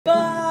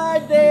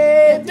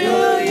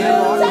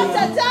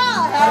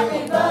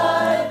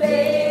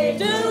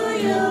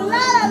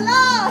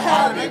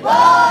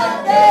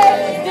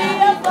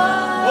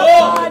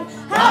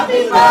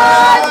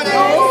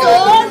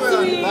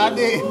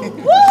Happy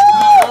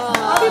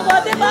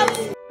birthday, Bab.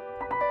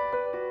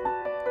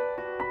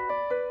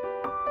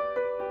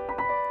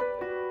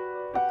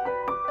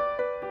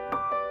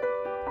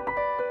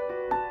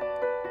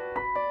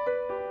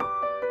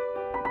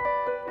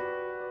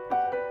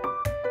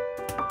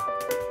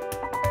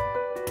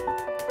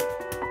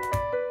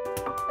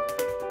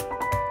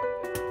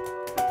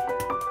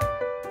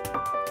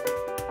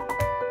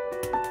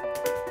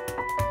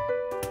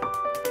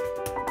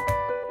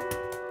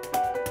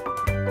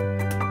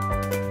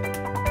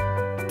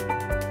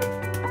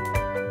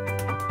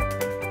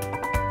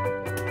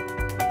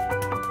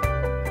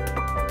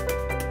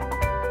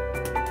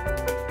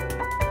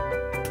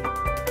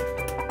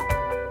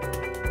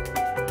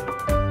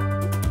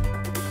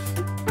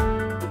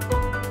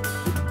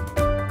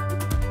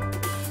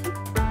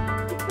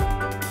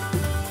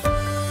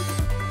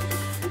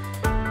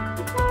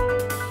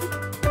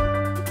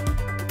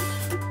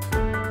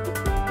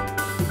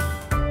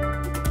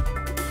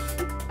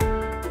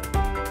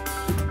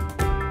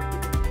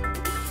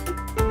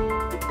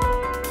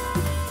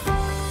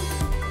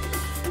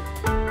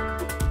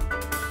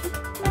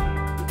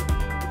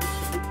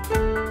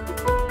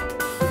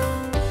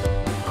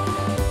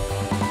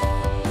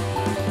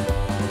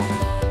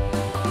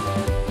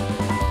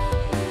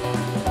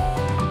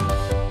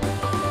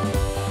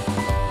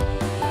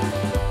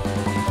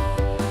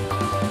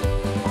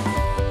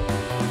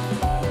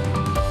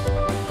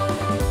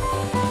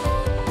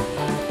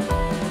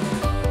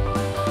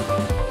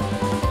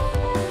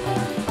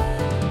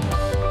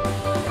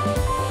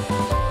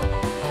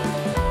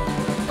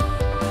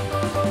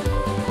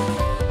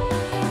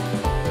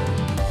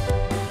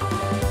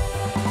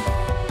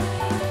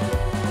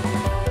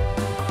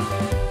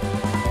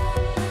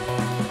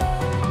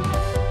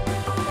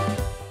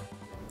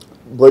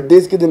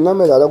 Birthdays के दिन ना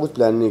मैं ज़्यादा कुछ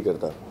प्लान नहीं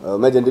करता,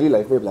 मैं जनरली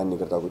लाइफ में प्लान नहीं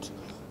करता कुछ,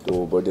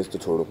 तो बर्थडेज़ तो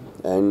छोड़ो।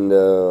 And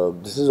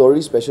this is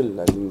already special.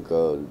 I think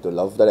the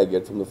love that I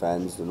get from the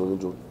fans, उन्होंने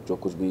जो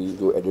कुछ भी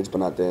जो एडिट्स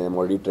बनाते हैं,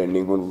 ऑलरेडी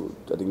ट्रेंडिंग में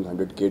I think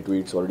 100K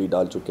tweets already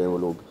डाल चुके हैं वो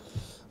लोग।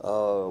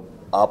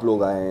 आप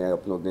लोग आए हैं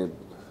अपने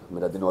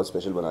मेरा दिन और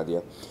स्पेशल बना दिया।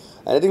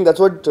 And I think that's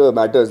what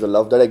matters. The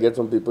love that I get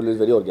from people is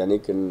very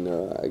organic and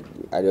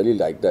I really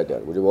like that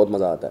यार, मुझे बहुत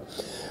मज़ा आता है।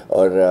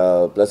 और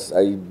plus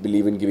I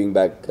believe in giving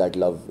back that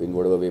love in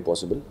whatever way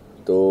possible.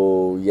 तो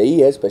यही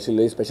है,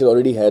 स्पेशल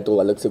ऑलरेडी है तो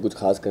अलग से कुछ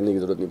खास करने की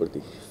ज़रूरत नहीं पड़ती।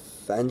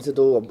 फैन से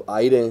तो अब आ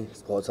ही रहे हैं,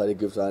 बहुत सारे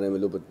गिफ्ट्स आ रहे हैं।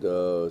 मतलब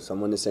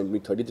someone has sent me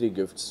 33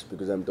 gifts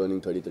because I am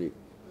turning 33।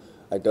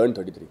 I turn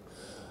 33।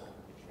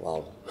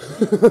 Wow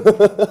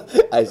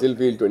I still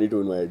feel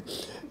 22 in my head.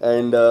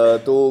 And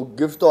तो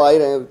गिफ्ट तो आ ही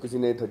रहे हैं। किसी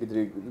ने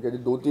 33, कहते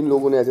 2-3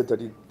 लोगों ने ऐसे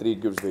 33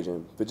 गिफ्ट्स भेजे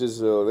हैं, which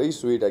is very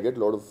sweet. I get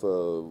lot of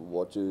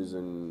watches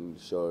and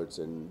shirts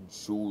and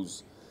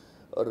shoes.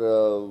 और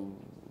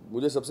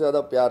मुझे सबसे ज़्यादा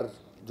प्यार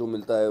जो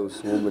मिलता है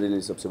वो मेरे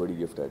लिए सबसे बड़ी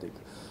गिफ्ट है I think.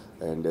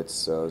 And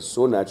it's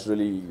so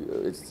naturally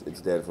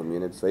it's there for me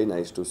and it's very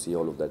nice to see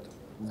all of that.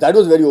 That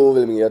was very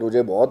overwhelming यार,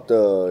 मुझे बहुत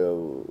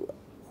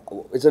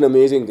it's an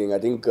amazing thing. I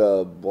think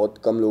बहुत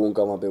कम लोगों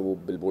का वहाँ पे वो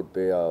बिलबोर्ड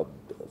पे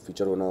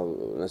फीचर होना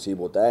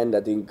नसीब होता है। And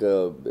I think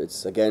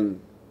it's again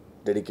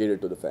dedicated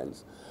to the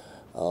fans.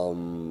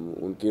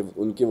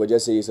 उनकी वजह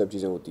से ये सब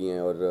चीज़ें होती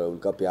हैं और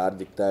उनका प्यार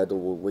दिखता है तो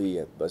वो वही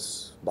है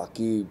बस।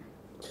 बाकी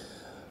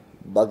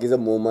सब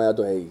मोह माया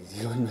तो है ही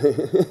जीवन में।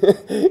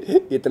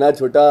 इतना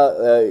छोटा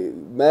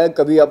मैं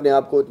कभी अपने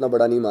आप को इतना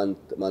बड़ा नहीं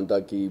मानता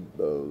कि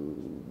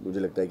मुझे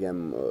लगता है कि आई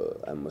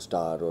एम अ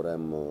स्टार और I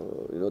am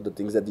you know the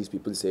things that these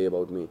people say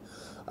about me.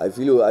 I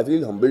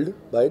feel humbled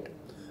bye it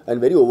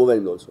and very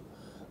overwhelmed also.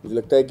 मुझे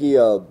लगता है कि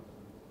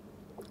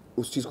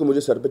उस चीज़ को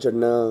मुझे सर पे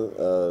चढ़ना,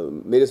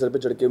 मेरे सर पे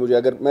चढ़ के मुझे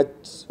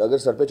अगर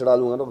सर पे चढ़ा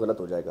लूँगा तो गलत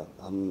हो जाएगा।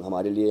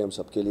 हमारे लिए, हम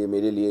सबके लिए,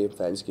 मेरे लिए,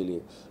 फैंस के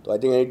लिए। तो I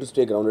think I need to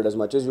stay grounded as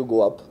much as you go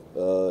up.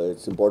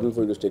 It's important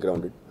for you to stay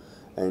grounded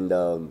and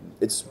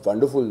it's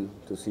wonderful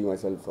to C my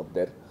self up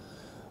there.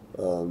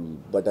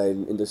 But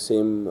in the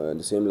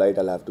same light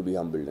I'll have to be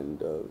humbled and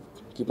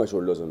keep my head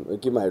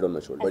on my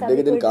shoulder. Birthday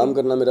के दिन काम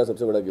करना मेरा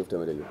सबसे बड़ा gift है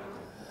मेरे लिए।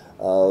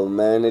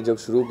 मैंने जब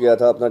शुरू किया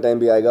था अपना टाइम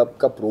भी आएगा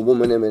का प्रोमो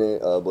मैंने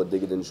बर्थडे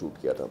के दिन शूट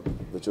किया था,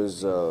 which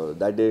was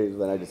that day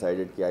when I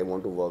decided कि I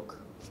want to work,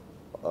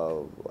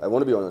 I want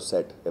to be on a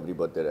set every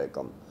birthday आई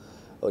कम।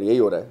 और यही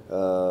हो रहा है।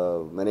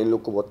 मैंने इन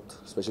लोग को बहुत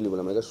स्पेशली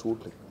बोला, मैंने कहा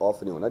शूट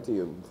ऑफ नहीं होना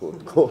चाहिए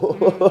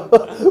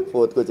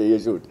फोर्थ को चाहिए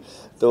शूट।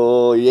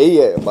 तो यही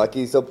है,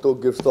 बाकी सब तो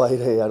गिफ्ट तो आ ही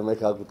रहे यार, मैं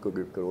क्या खुद को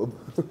गिफ्ट करूँ।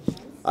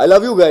 I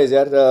love you guys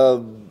यार।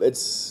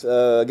 It's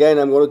again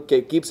I'm going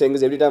to keep saying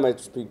this every time I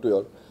speak to you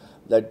all,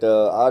 that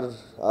our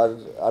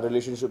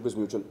relationship is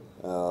mutual.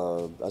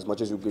 As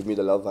much as you give me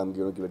the love, I'm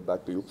going to give it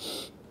back to you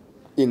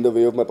in the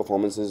way of my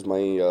performances,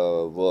 my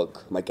work,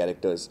 my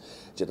characters.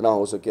 जितना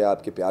हो सके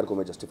आपके प्यार को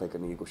मैं justify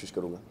करने की कोशिश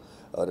करूँगा,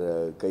 और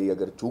कहीं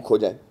अगर चूक हो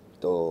जाए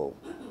तो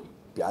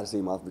प्यार से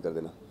ही माफ़ भी कर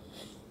देना।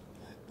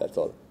 That's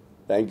all.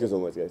 Thank you so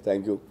much guys.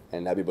 Thank you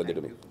and happy birthday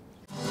to me.